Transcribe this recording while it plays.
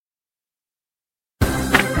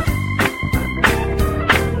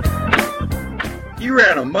He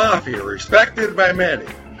ran a mafia respected by many.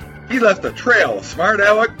 He left a trail of smart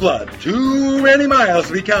aleck blood, too many miles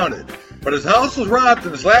to be counted. But his house was robbed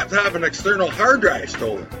and his laptop and external hard drive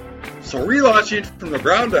stolen. So relaunching from the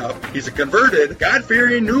ground up, he's a converted,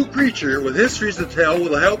 God-fearing new creature with histories to tell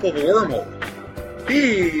with the help of a wormhole.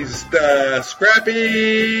 He's the Scrappy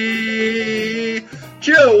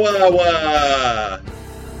Chihuahua!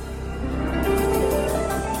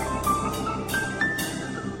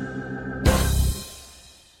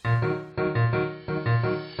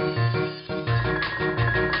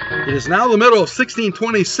 It is now the middle of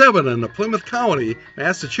 1627 in Plymouth County,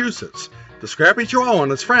 Massachusetts. The Scrappy Chihuahua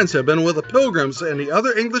and his friends have been with the Pilgrims and the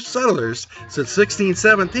other English settlers since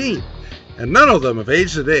 1617, and none of them have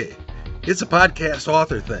aged a day. It's a podcast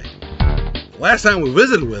author thing. Last time we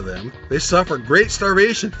visited with them, they suffered great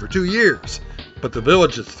starvation for 2 years, but the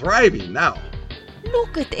village is thriving now.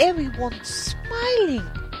 Look at everyone smiling.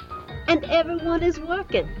 And everyone is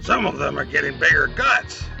working. Some of them are getting bigger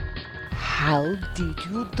guts. How did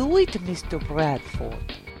you do it, Mr.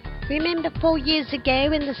 Bradford? Remember 4 years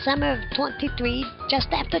ago in the summer of 23, just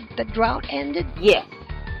after the drought ended? Yes.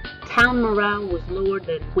 Town morale was lower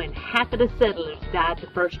than when half of the settlers died the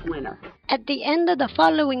first winter. At the end of the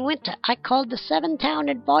following winter, I called the 7 town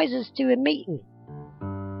advisors to a meeting.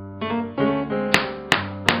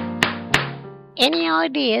 Any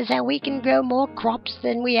ideas how we can grow more crops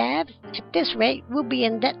than we have? At this rate, we'll be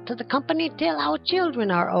in debt to the company till our children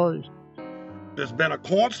are old. There's been a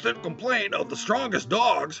constant complaint of the strongest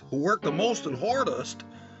dogs, who work the most and hardest,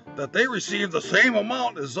 that they receive the same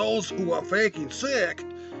amount as those who are faking sick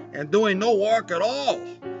and doing no work at all.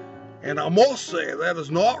 And I must say that is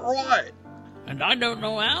not right. And I don't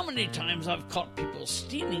know how many times I've caught people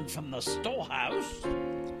stealing from the storehouse.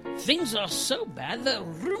 Things are so bad that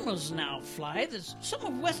rumors now fly that some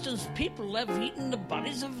of Weston's people have eaten the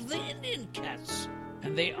bodies of the Indian cats.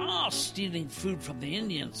 And they are stealing food from the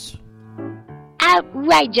Indians.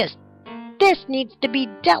 Outrageous! This needs to be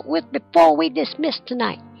dealt with before we dismiss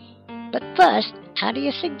tonight. But first, how do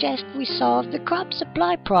you suggest we solve the crop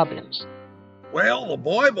supply problems? Well, the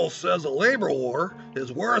Bible says a laborer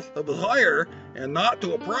is worth of his hire and not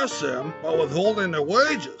to oppress them by withholding their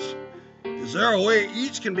wages. Is there a way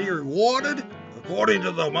each can be rewarded according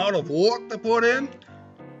to the amount of work they put in?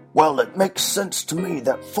 Well, it makes sense to me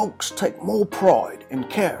that folks take more pride and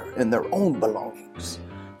care in their own belongings.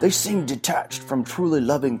 They seem detached from truly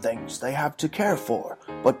loving things they have to care for,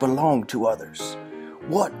 but belong to others.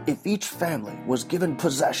 What if each family was given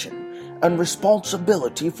possession and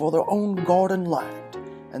responsibility for their own garden land,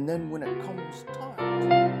 and then when it comes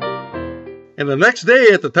time... And the next day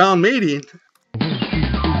at the town meeting...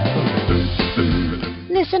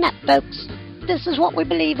 Listen up, folks. This is what we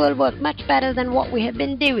believe will work much better than what we have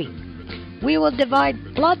been doing. We will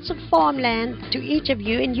divide plots of farmland to each of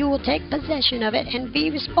you, and you will take possession of it and be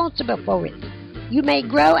responsible for it. You may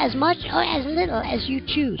grow as much or as little as you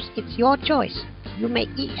choose. It's your choice. You may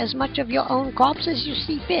eat as much of your own crops as you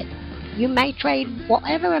see fit. You may trade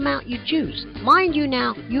whatever amount you choose. Mind you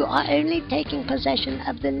now, you are only taking possession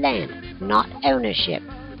of the land, not ownership.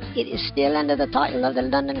 It is still under the title of the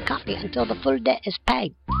London Company until the full debt is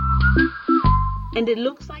paid. And it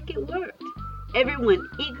looks like it worked. Everyone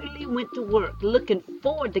eagerly went to work, looking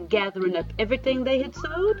forward to gathering up everything they had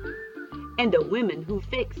sowed. And the women who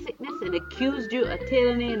faked sickness and accused you of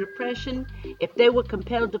tyranny and oppression, if they were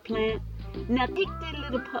compelled to plant, now take their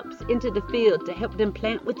little pups into the field to help them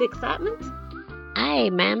plant with excitement. Aye,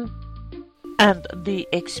 ma'am. And the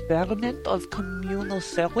experiment of communal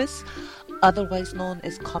service, otherwise known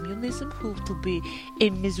as communism, proved to be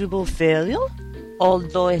a miserable failure?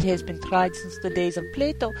 Although it has been tried since the days of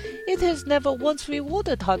Plato, it has never once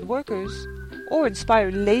rewarded hard workers or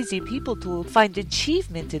inspired lazy people to find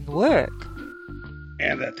achievement in work.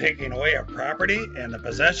 And that taking away of property and the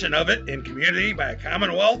possession of it in community by a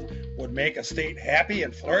commonwealth would make a state happy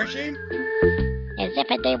and flourishing? As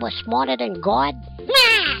if they were smarter than God?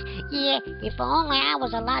 Nah! Yeah, if only I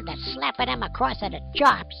was allowed to slap at them across at the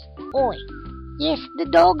chops. Oi. Yes, the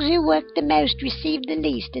dogs who worked the most received the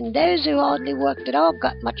least, and those who hardly worked at all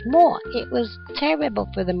got much more. It was terrible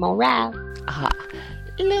for the morale.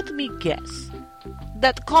 Let me guess.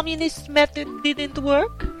 That communist method didn't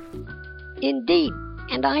work? Indeed,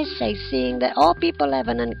 and I say, seeing that all people have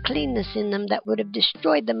an uncleanness in them that would have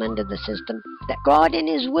destroyed them under the system, that God in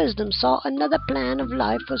His wisdom saw another plan of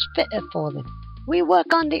life was fitter for them. We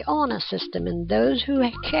work on the honor system, and those who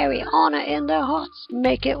carry honor in their hearts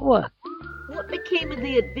make it work. What became of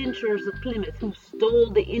the adventurers of Plymouth who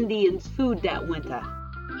stole the Indians' food that winter?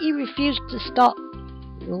 He refused to stop.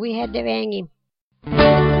 We had to hang him.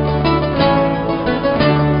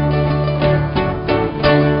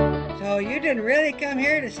 didn't really come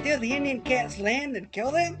here to steal the Indian cats' land and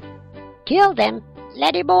kill them? Kill them?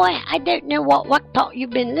 Laddie boy, I don't know what talk you've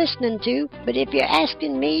been listening to, but if you're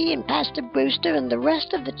asking me and Pastor Brewster and the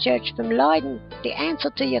rest of the church from Leyden, the answer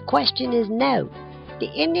to your question is no.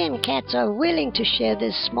 The Indian cats are willing to share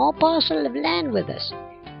this small parcel of land with us.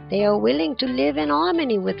 They are willing to live in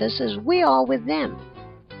harmony with us as we are with them.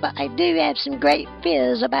 But I do have some great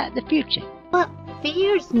fears about the future. What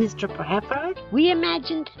fears, Mr. Bradford? We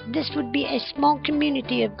imagined this would be a small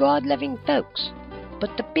community of God-loving folks.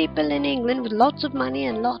 But the people in England with lots of money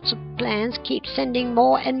and lots of plans keep sending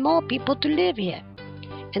more and more people to live here.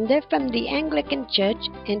 And they're from the Anglican Church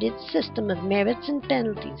and its system of merits and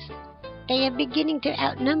penalties. They are beginning to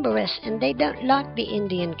outnumber us, and they don't like the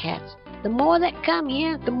Indian cats. The more that come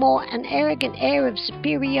here, the more an arrogant air of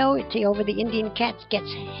superiority over the Indian cats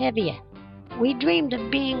gets heavier. We dreamed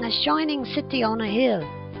of being a shining city on a hill.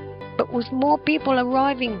 But with more people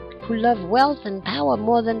arriving who love wealth and power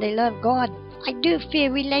more than they love God, I do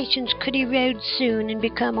fear relations could erode soon and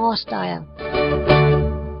become hostile.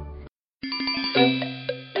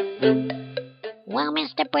 Well,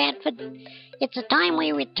 Mr. Bradford, it's a time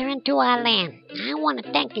we return to our land. I want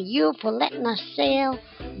to thank you for letting us sail,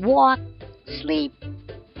 walk, sleep,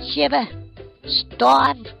 shiver,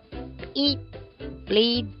 starve, eat,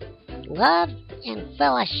 bleed, love, and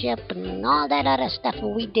fellowship, and all that other stuff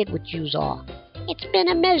we did with yous all. It's been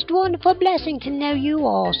a most wonderful blessing to know you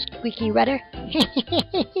all, Squeaky Rudder.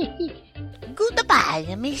 Goodbye,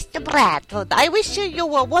 Mr. Bradford. I wish you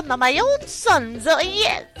were one of my own sons.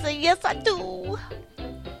 Yes, I do.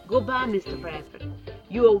 Goodbye, Mr. Bradford.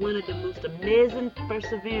 You are one of the most amazing,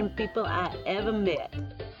 persevering people I ever met.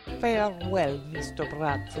 Farewell, Mr.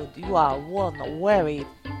 Bradford. You are one very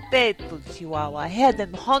faithful chihuahua, head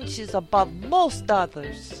and haunches above most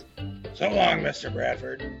others. So long, Mr.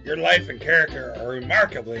 Bradford. Your life and character are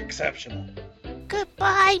remarkably exceptional.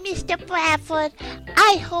 Goodbye, Mr. Bradford.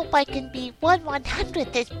 I hope I can be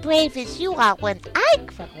 1/100th as brave as you are when I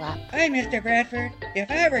grow up. Hi, Mr. Bradford.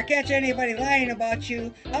 If I ever catch anybody lying about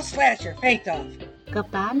you, I'll slash your face off.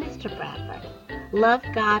 Goodbye, Mr. Bradford. Love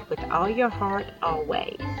God with all your heart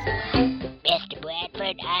always. Mr.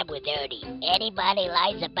 Bradford, I'm with Ernie. Anybody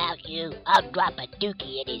lies about you, I'll drop a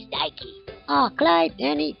dookie in his Nike. Oh, Clyde,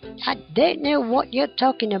 Ernie, I don't know what you're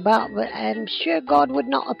talking about, but I'm sure God would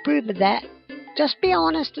not approve of that. Just be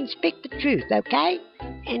honest and speak the truth, okay?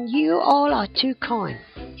 And you all are too kind.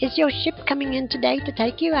 Is your ship coming in today to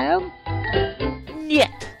take you home?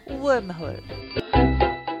 Niet, wormhole.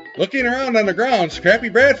 Looking around on the ground, Scrappy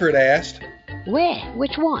Bradford asked, Where?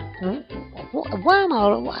 Which one?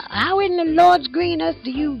 Wormhole? How in the Lord's green earth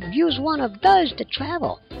do you use one of those to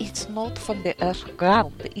travel? It's not from the Earth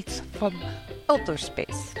ground. It's from outer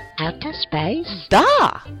space. Outer space?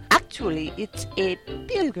 Duh! Actually, it's a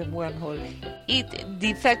pilgrim wormhole. It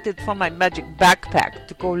defected from my magic backpack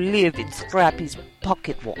to go live in Scrappy's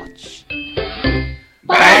pocket watch.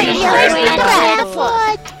 Bye, Mr.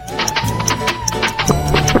 Bradford.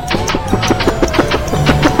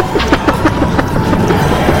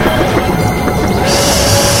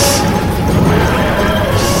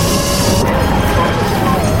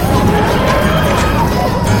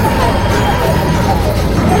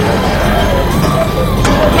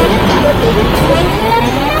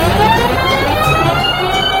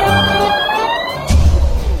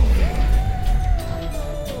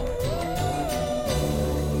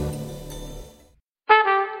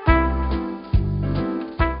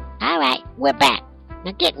 We're back.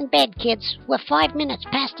 Now get in bed, kids. We're 5 minutes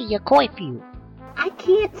past your curfew. I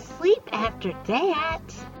can't sleep after that.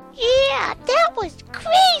 Yeah, that was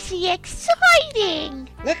crazy exciting.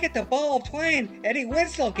 Look at the ball of twine Eddie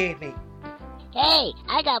Winslow gave me. Hey,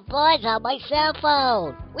 I got bars on my cell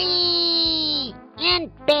phone. Whee!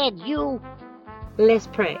 In bed, you. Let's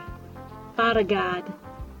pray. Father God,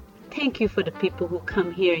 thank you for the people who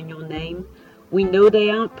come here in your name. We know they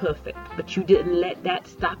aren't perfect, but you didn't let that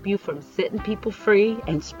stop you from setting people free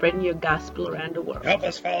and spreading your gospel around the world. Help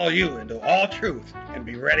us follow you into all truth and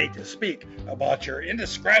be ready to speak about your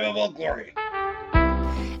indescribable glory.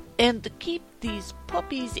 And keep these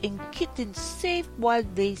puppies and kittens safe while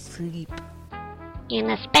they sleep. And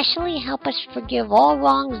especially help us forgive all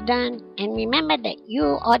wrongs done, and remember that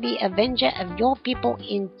you are the avenger of your people.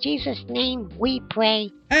 In Jesus' name we pray.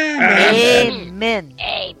 Amen.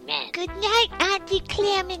 Amen. Good night, Auntie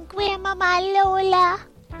Clem and Grandmama Lola.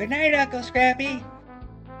 Good night, Uncle Scrappy.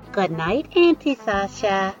 Good night, Auntie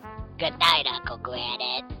Sasha. Good night, Uncle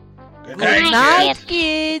Granite. Good Good night. night,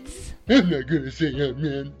 kids. I'm not gonna say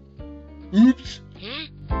amen. Oops. Huh?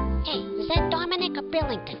 Hey, is that Dominic or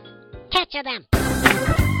Billington? Catch them.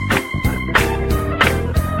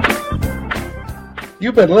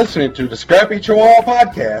 You've been listening to the Scrappy Chihuahua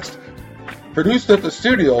Podcast, produced at the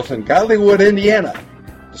studios in Godlywood, Indiana.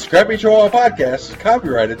 The Scrappy Chihuahua Podcast is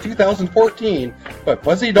copyrighted 2014 by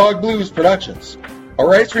Fuzzy Dog Blues Productions. All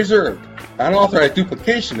rights reserved. Unauthorized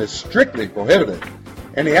duplication is strictly prohibited.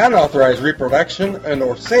 Any unauthorized reproduction and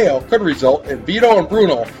or sale could result in Vito and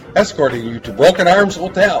Bruno escorting you to Broken Arms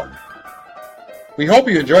Hotel. We hope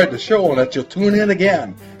you enjoyed the show and that you'll tune in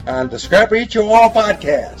again on the Scrappy Chihuahua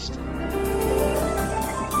Podcast.